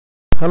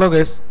Hello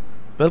guys,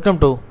 welcome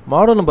to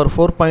model number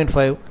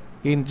 4.5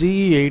 in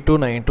GE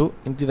 8292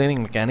 Engineering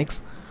Mechanics.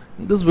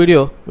 In this video,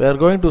 we are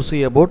going to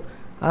see about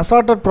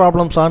assorted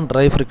problems on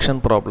dry friction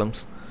problems.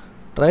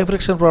 Dry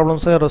friction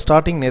problems are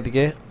starting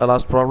நேதிக்கே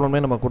last problem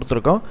நம்ம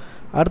கொடுத்திருக்கோம்.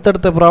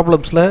 அடுத்த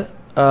problemsல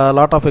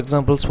lot of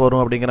examples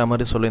வரும் அப்படிங்கற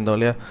மாதிரி சொல்லிருந்தோம்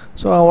இல்லையா.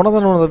 So one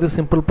of the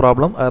simple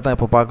problem அதான்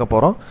இப்போ பார்க்க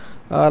போறோம்.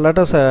 Let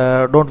us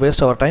don't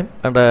waste our time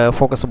and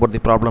focus about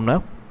the problem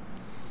now.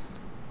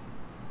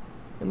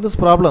 In this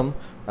problem,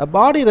 a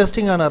body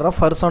resting on a rough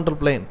horizontal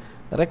plane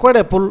required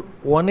a pull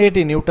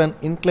 180 Newton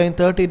inclined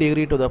 30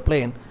 degree to the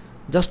plane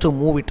just to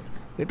move it.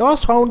 It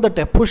was found that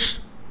a push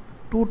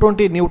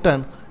 220 Newton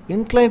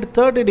inclined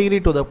 30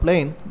 degree to the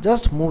plane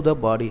just move the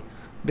body.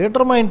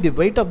 Determine the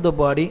weight of the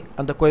body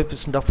and the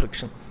coefficient of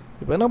friction.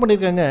 இப்போ என்ன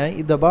பண்ணிருக்காங்க,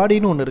 இந்த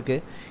பாடின்னு ஒன்று இருக்கு,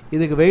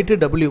 இதுக்கு weight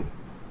W.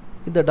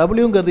 இந்த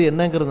Wங்கிறது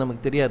என்னங்கிறது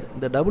நமக்கு தெரியாது.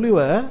 இந்த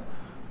W-வை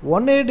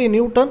 180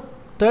 நியூட்டன்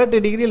 30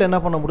 டிகிரியில் என்ன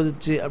பண்ண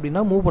முடிஞ்சிச்சு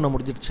அப்படின்னா மூவ் பண்ண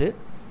முடிஞ்சிருச்சு.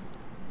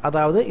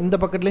 அதாவது இந்த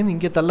பக்கத்துலேருந்து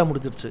இங்கே தள்ள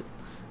முடிஞ்சிருச்சு.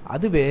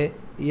 அதுவே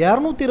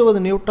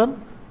 220 நியூட்டன்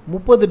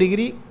 30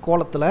 டிகிரி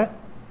கோலத்தில்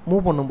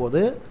மூவ்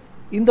பண்ணும்போது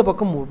இந்த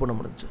பக்கம் மூவ் பண்ண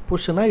முடிஞ்சிச்சு.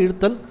 புஷ்னா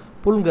இழுத்தல்,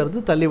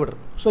 புல்ங்கிறது தள்ளி விடுறது.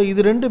 ஸோ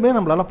இது ரெண்டுமே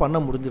நம்மளால் பண்ண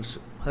முடிஞ்சிருச்சு,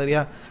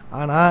 சரியா?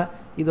 ஆனால்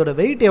இதோட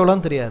வெயிட்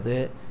எவ்வளோன்னு தெரியாது.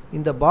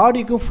 இந்த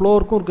பாடிக்கும்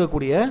ஃப்ளோருக்கும்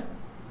இருக்கக்கூடிய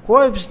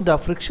கோஎஃபிஷியன்ட்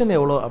ஆஃப் ஃப்ரிக்ஷன்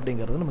எவ்வளோ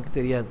அப்படிங்கிறது நமக்கு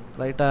தெரியாது,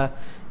 ரைட்டா?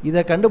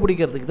 இதை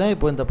கண்டுபிடிக்கிறதுக்கு தான்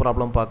இப்போ இந்த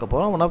ப்ராப்ளம் பார்க்க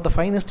போகிறோம். One of the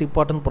finest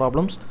important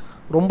problems,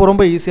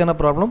 ரொம்ப ஈஸியான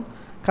ப்ராப்ளம்.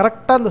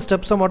 கரெக்டாக அந்த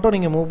ஸ்டெப்ஸை மட்டும்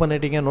நீங்கள் மூவ்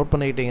பண்ணிட்டீங்க, note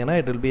பண்ணிக்கிட்டீங்கன்னா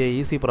it will be a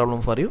easy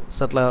problem for you.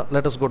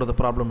 Let us go to the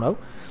problem now.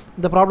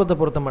 இந்த ப்ராப்ளத்தை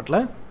பொறுத்த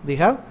மட்டும் we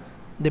have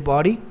the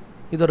body.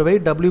 இதோட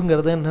வெயிட்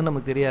Wங்கிறது என்ன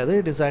நமக்கு தெரியாது.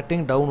 It is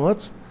acting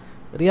downwards.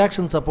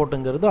 Reaction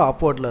சப்போர்ட்டுங்கிறது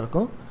அப்வர்டில்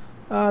இருக்கும்.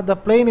 the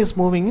plane is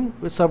moving in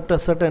with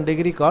certain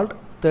degree called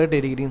 30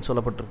 டிகிரின்னு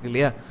சொல்லப்பட்டிருக்கு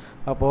இல்லையா?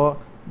 அப்போது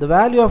the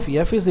value of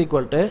F is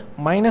equal to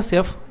minus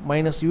F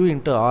minus U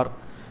into R.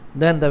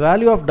 Then the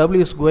value of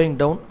W is going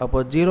down, அப்போ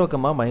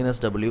 0, minus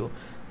W.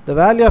 The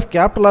value of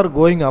capital R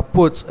going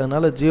upwards,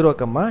 அதனால 0,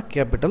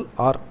 capital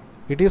R.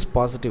 It is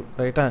positive,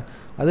 ரைட்டா?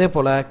 அதே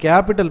போல்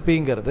capital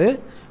Pங்கிறது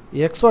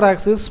X-ஓட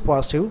axis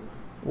positive,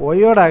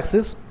 Y-ஓட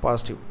axis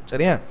positive,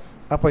 சரியா?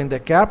 அப்போ இந்த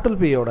capital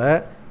P-யோட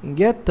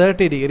இங்கே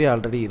 30 degree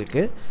already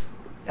இருக்குது.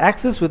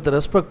 axis with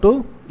respect to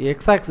x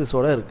axis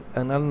ஓட இருக்குது.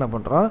 அதனால என்ன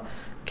பண்ணுறோம்,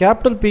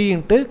 capital P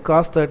into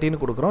cos 30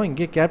 கொடுக்குறோம்,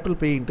 இங்கே capital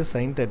P into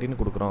sin 30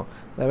 கொடுக்குறோம்.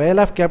 The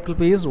value of capital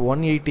P is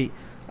 180.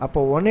 அப்போ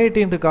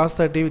 180 into cos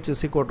 30 which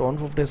is equal to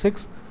 156,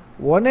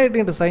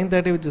 180 into sin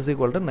 30 which is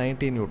equal to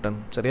 90 Newton,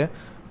 சரியா?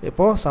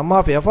 இப்போ sum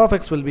of f of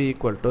x will be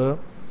equal to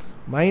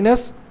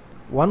minus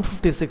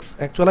 156,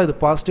 actually இது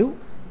positive,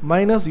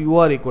 minus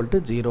UR equal to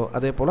 0.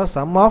 அதே போல்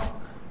sum of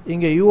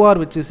இங்கே UR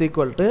which is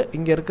equal to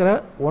இங்கே இருக்கிற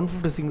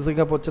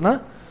 156 போச்சுன்னா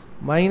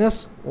minus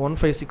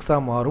 156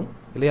 மாறும்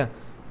இல்லையா?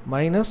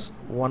 minus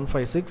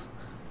 156,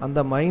 அந்த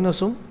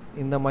மைனஸும்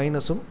இந்த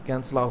மைனஸும்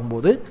கேன்சல்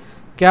ஆகும்போது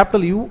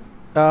capital U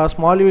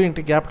small u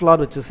into capital R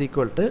which is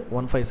equal to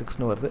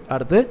 156னு வருது.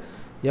 அடுத்து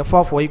f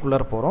of y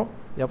குள்ளார போகிறோம்.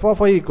 f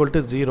of y equal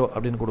to 0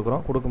 அப்படின்னு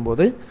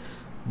கொடுக்கும்போது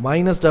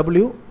minus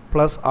w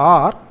plus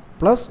r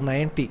plus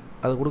 90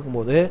 அது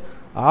கொடுக்கும்போது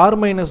r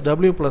minus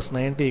w plus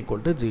 90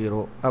 equal to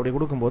 0 அப்படி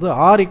கொடுக்கும்போது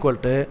r equal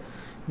to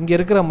இங்கே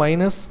இருக்கிற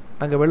மைனஸ்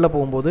அங்கே வெளில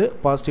போகும்போது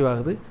பாசிட்டிவ்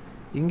ஆகுது,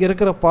 இங்கே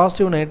இருக்கிற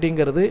பாசிட்டிவ்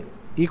 90ங்கிறது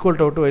ஈக்குவல்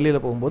டு விட்டு வெளியில்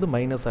போகும்போது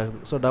மைனஸ் ஆகுது.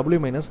 ஸோ w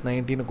minus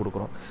 90ன்னு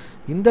கொடுக்குறோம்.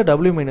 இந்த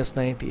w minus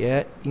 90-ஐ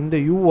இந்த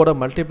u-ஓட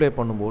மல்டிப்ளை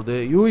பண்ணும்போது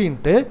u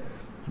into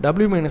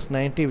w minus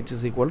 90 which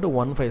is equal to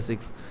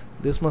 156.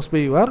 this must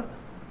be your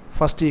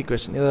first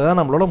equation. இதை தான்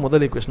நம்மளோட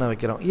முதல் ஈக்குவேஷனாக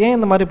வைக்கிறோம். ஏன்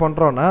இந்த மாதிரி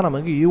பண்ணுறோன்னா,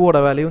 நமக்கு u-ஓட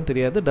வேல்யூவும்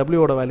தெரியாது,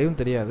 w-ஓட வேல்யூவும்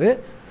தெரியாது,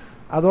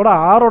 அதோட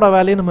r-ஓட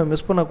வேல்யூ நம்ம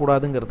மிஸ்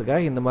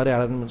பண்ணக்கூடாதுங்கிறதுக்காக இந்த மாதிரி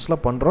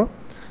அரேஞ்ச்மெண்ட்ஸ்லாம் பண்ணுறோம்.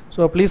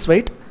 ஸோ ப்ளீஸ்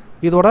வெயிட்,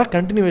 இதோட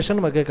கண்டினியூவேஷன்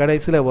நமக்கு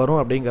கடைசியில் வரும்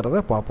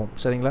அப்படிங்கிறத பார்ப்போம்,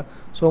 சரிங்களா?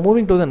 So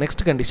moving to the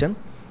next condition.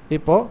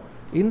 இப்போது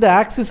இந்த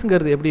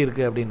ஆக்சிஸுங்கிறது எப்படி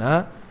இருக்குது அப்படின்னா,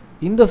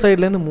 இந்த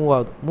சைட்லேருந்து மூவ்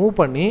ஆகுது, மூவ்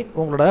பண்ணி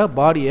உங்களோட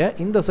பாடியை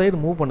இந்த சைடு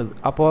மூவ் பண்ணுது.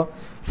 அப்போது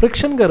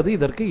ஃப்ரிக்ஷனுங்கிறது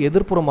இதற்கு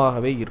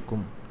எதிர்ப்புறமாகவே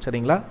இருக்கும்,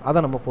 சரிங்களா? அதை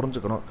நம்ம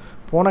புரிஞ்சுக்கணும்.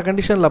 போன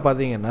கண்டிஷனில்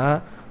பார்த்தீங்கன்னா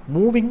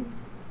மூவிங்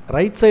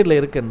ரைட் சைடில்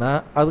இருக்குன்னா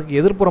அதுக்கு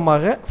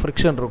எதிர்ப்புறமாக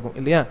ஃப்ரிக்ஷன் இருக்கும்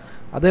இல்லையா?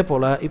 அதே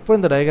போல் இப்போ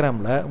இந்த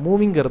டயக்ராமில்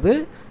மூவிங்கிறது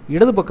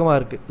இடது பக்கமாக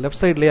இருக்குது,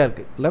 லெஃப்ட் சைட்லேயே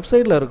இருக்குது. லெஃப்ட்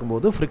சைடில்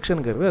இருக்கும்போது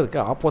ஃப்ரிக்ஷனுங்கிறது அதுக்கு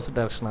ஆப்போசிட்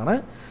டைரக்ஷனான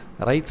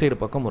ரைட் சைடு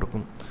பக்கம்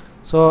இருக்கும்.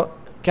 So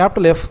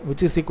capital F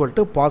which is equal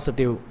to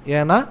positive,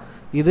 ஏன்னா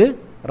இது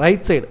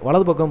ரைட் சைடு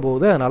வலது பக்கம்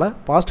போகுது, அதனால்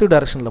பாசிட்டிவ்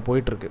டைரக்ஷனில்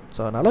போயிட்டுருக்கு. ஸோ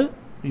அதனால்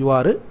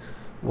UR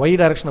Y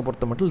டைரக்ஷனை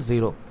பொறுத்த மட்டும்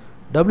 0,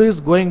 W is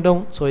going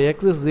down, so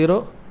X is 0,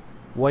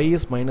 Y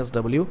is minus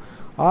W,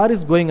 R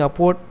is going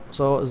upward,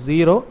 so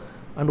 0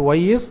 and Y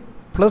is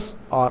plus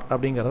R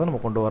அப்படிங்கிறத நம்ம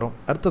கொண்டு வரோம்.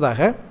 அடுத்ததாக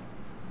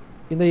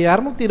இந்த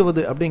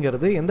 220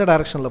 அப்படிங்கிறது எந்த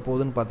டைரக்ஷனில்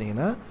போகுதுன்னு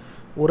பார்த்தீங்கன்னா,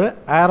 ஒரு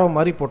ஆரோ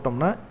மாதிரி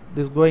போட்டோம்னா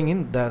திஸ் கோயிங்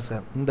இன்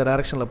டைரக்ஷன், இந்த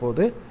டைரக்ஷனில்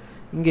போகுது.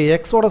 இங்கே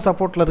எக்ஸோட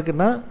சப்போர்ட்டில்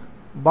இருக்குன்னா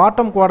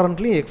பாட்டம்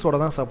குவாட்ரண்ட்லேயும் எக்ஸோட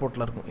தான்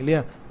சப்போர்ட்டில் இருக்கும் இல்லையா?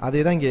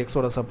 அதே தான் இங்கே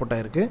எக்ஸோட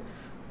சப்போர்ட்டாக இருக்குது.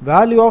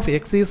 Value of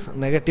X is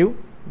negative,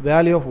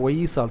 value of Y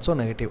is also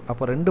negative.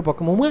 அப்போ ரெண்டு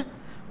பக்கமும்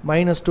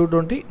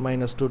 -220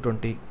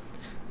 -220.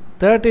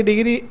 30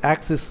 degree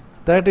axis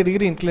 30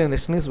 degree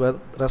inclination is with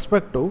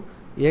respect to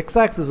x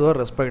axis or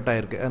respect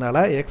ஆயிருக்கு. அதனால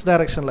x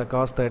directionல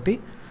cos 30,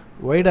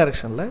 y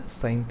directionல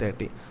sin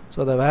 30. So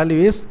the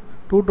value is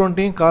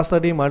 220 cos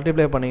 30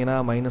 multiply பண்ணீங்கன்னா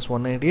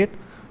 -198,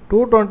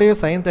 220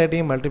 sin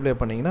 30 multiply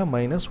பண்ணீங்கன்னா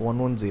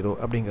 -110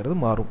 அப்படிங்கிறது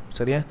மாறும்.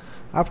 சரியா?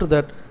 After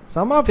that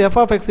sum of f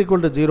of x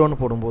equal to 0 னு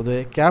போடும்போது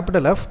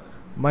capital F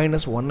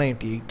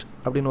 -198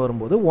 அப்படின்னு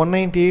வரும்போது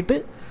 198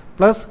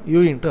 plus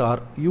u into r.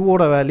 u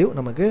ஓட வேல்யூ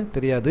நமக்கு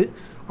தெரியாது,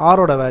 r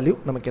ஓட வேல்யூ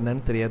நமக்கு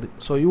என்னன்னு தெரியாது.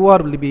 So ur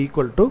will be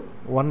equal to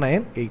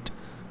 198.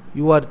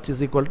 ur is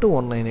equal to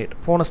 198.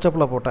 போன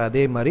ஸ்டெப்ல போட்ட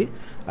அதே மாதிரி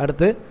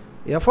அடுத்து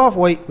f of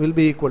y will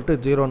be equal to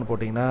 0 னு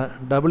போட்டிங்கன்னா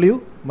w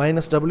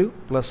minus w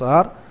plus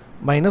r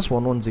minus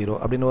 110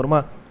 அப்படின்னு வருமா?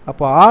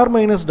 அப்போ r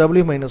minus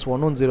w minus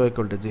 110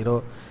 equal to 0.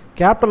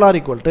 capital R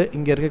equal to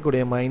இங்க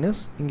இருக்கக்கூடிய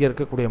மைனஸ் இங்க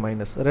இருக்கக்கூடிய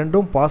மைனஸ்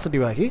ரெண்டும்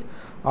பாசிட்டிவ் ஆகி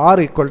r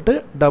equal to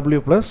w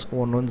plus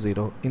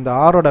 110. இந்த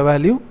r ஓட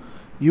வேல்யூ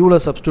u ல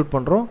சப்ஸ்டிட்யூட்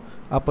பண்றோம்.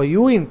 அப்போ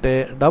u into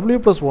w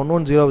plus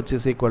 110 which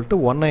is equal to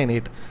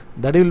 198.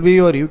 that will be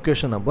your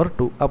equation number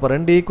 2. அப்போ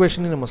ரெண்டு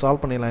ஈக்குவேஷனையும் நம்ம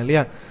சால்வ் பண்ணிடலாம்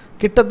இல்லையா?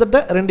 கிட்டத்தட்ட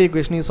ரெண்டு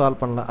ஈக்குவேஷனையும்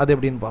சால்வ் பண்ணலாம். அது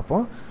எப்படின்னு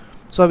பார்ப்போம்.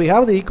 So we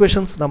have the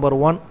equations number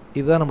 1.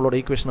 இதுதான் நம்மளோட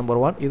equation number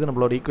 1. இது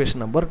நம்மளோட equation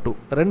number 2.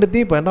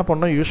 ரெண்டுத்தையும் இப்போ என்ன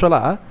பண்ணோம்?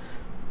 யூசுவலாக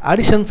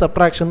அடிஷன்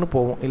சப்ட்ராக்ஷன்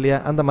போவோம் இல்லையா?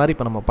 அந்த மாதிரி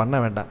இப்போ நம்ம பண்ண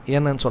வேண்டாம்.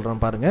 என்னன்னு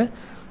சொல்கிறேன் பாருங்கள்.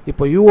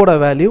 இப்போ u ஓட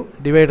value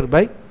divided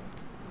by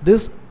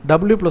this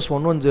w plus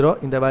 110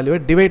 இந்த வேல்யூவை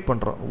டிவைட்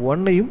பண்ணுறோம்.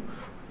 1ஐயும்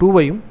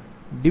 2ஐயும்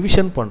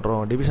டிவிஷன்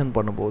பண்ணுறோம். டிவிஷன்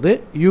பண்ணும்போது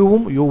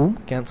uவும் uவும்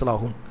கேன்சல்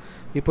ஆகும்.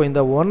 இப்போ இந்த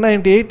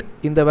 198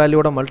 இந்த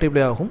வேல்யூவோட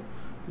மல்டிப்ளை ஆகும்,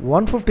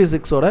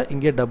 156ஓட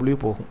இங்கே w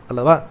போகும்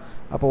அல்லவா?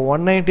 அப்போ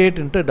 198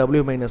 into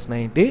w minus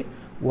 90,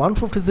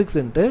 156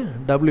 into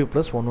w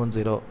plus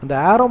 110. இந்த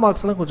ஆரோ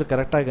மார்க்ஸ்லாம் கொஞ்சம்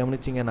கரெக்டாக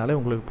கவனிச்சிங்கனாலே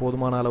உங்களுக்கு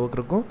போதுமான அளவுக்கு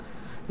இருக்கும்.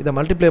 இதை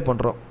மல்டிப்ளை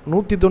பண்ணுறோம்.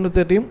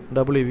 198யும்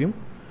wயும்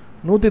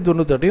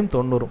 198யும்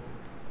 90,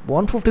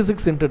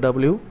 156 into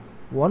w,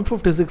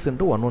 156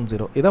 into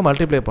 110. இதை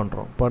மல்டிப்ளை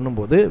பண்ணுறோம்.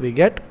 பண்ணும்போது we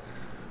get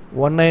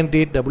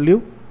 198w,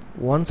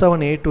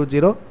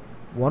 17820,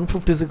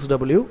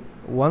 156w,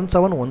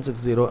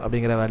 17160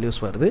 அப்படிங்கிற வேல்யூஸ்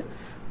வருது.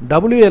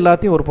 w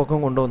எல்லாத்தையும் ஒரு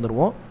பக்கம் கொண்டு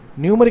வந்துடுவோம்,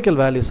 நியூமரிக்கல்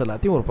வேல்யூஸ்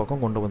எல்லாத்தையும் ஒரு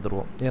பக்கம் கொண்டு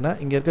வந்துடுவோம். ஏன்னா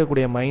இங்கே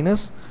இருக்கக்கூடிய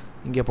மைனஸ்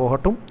இங்கே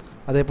போகட்டும்,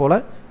 அதே போல்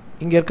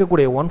இங்கே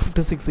இருக்கக்கூடிய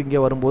 156 இங்கே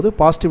வரும்போது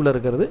பாசிட்டிவில்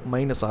இருக்கிறது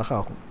மைனஸாக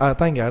ஆகும்.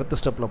 அதுதான் இங்கே அடுத்த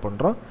ஸ்டெப்பில்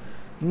பண்ணுறோம்.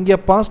 இங்கே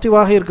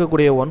பாசிட்டிவாக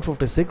இருக்கக்கூடிய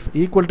 156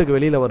 ஈக்குவல்ட்டுக்கு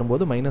வெளியில்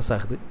வரும்போது மைனஸ்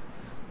ஆகுது.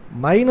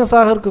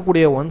 மைனஸாக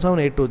இருக்கக்கூடிய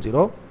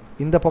 17820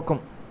 இந்த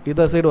பக்கம்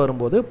இந்த சைடு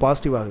வரும்போது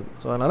பாசிட்டிவ் ஆகுது.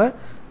 ஸோ அதனால்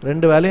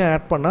ரெண்டு வேல்யூயும்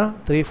ஆட் பண்ணால்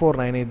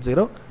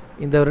 34980.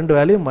 இந்த ரெண்டு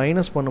வேல்யூ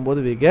மைனஸ் பண்ணும்போது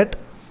we get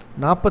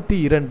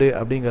 42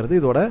 அப்படிங்கிறது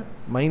இதோட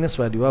மைனஸ்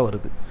வேல்யூவாக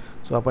வருது.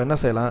 ஸோ அப்போ என்ன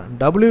செய்யலாம்?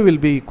 w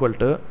will be equal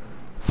to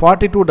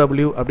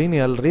 42w அப்படின்னு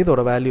ஆல்ரெடி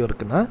இதோட வேல்யூ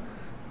இருக்குன்னா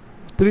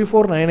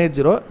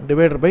 34980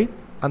 டிவைடட் பை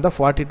அந்த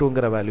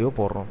 42ங்கிற வேல்யூவை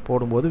போடுறோம்.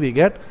 போடும்போது we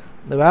get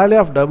the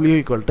value of w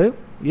equal to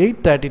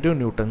 832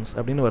 newtons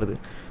அப்படின்னு வருது.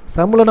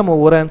 சம்மில் நம்ம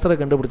ஒரு ஆன்சரை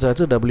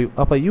கண்டுபிடிச்சாச்சு w.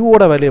 அப்போ u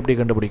ஓட வேல்யூ எப்படி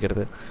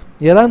கண்டுபிடிக்கிறது?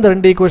 ஏதாவது இந்த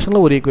ரெண்டு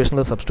ஈக்குவேஷனில் ஒரு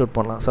ஈக்குவேஷனில் சப்ஸ்டியூட்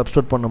பண்ணலாம்.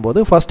 சப்ஸ்டியூட் பண்ணும்போது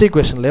ஃபஸ்ட்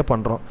ஈக்குவேஷன்லேயே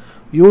பண்ணுறோம்.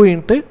 u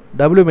into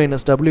w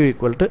minus w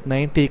equal to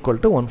 90 equal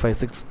to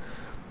 156.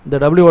 இந்த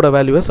w ஓட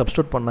வேல்யூவை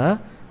சப்ஸ்டியூட் பண்ணால்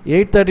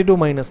 832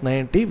 minus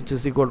 90 which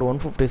is equal to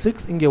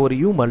 156. இங்கே ஒரு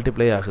u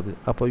மல்டிப்ளை ஆகுது.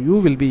 அப்போ u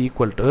will be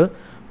equal to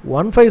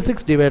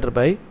 156 divided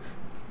by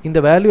இந்த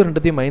வேல்யூ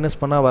ரெண்டுத்தையும் மைனஸ்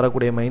பண்ணால்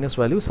வரக்கூடிய மைனஸ்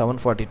வேல்யூ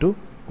 742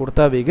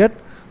 கொடுத்தா we get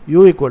u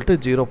equal to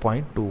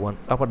 0.21.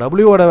 அப்போ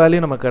w ஓட வேல்யூ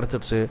நமக்கு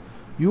கிடச்சிருச்சு,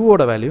 u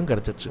ஓட வேல்யூவும்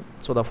கிடச்சிருச்சு.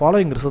 So the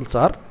following results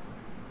are: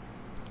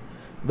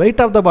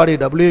 weight of the body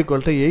w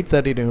equal to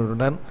 832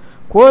 Newton,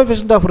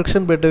 coefficient of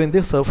friction between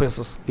the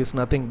surfaces is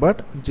nothing but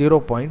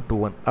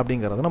 0.21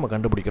 அப்படிங்கிறத நம்ம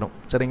கண்டுபிடிக்கிறோம்.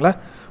 சரிங்களா?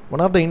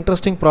 One of the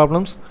interesting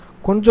problems.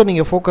 கொஞ்சம்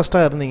நீங்கள்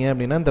ஃபோக்கஸ்டாக இருந்தீங்க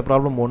அப்படின்னா இந்த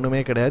ப்ராப்ளம் ஒன்றுமே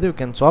கிடையாது. You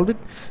can solve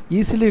it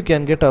easily. You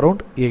can get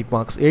around 8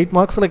 marks. 8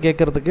 மார்க்ஸில்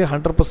கேட்கறதுக்கு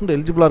 100%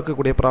 எலிஜிபிளாக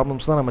இருக்கக்கூடிய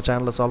ப்ராப்ளம்ஸ் தான் நம்ம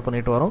சேனலில் சால்வ்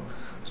பண்ணிட்டு வரோம்.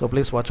 So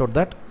please watch out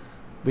that.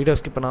 Video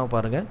skip பண்ணாமல்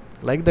பாருங்கள்.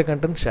 Like the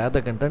content, share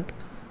the content,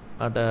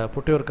 and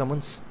put your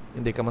comments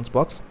in the comments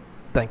box.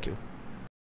 Thank you.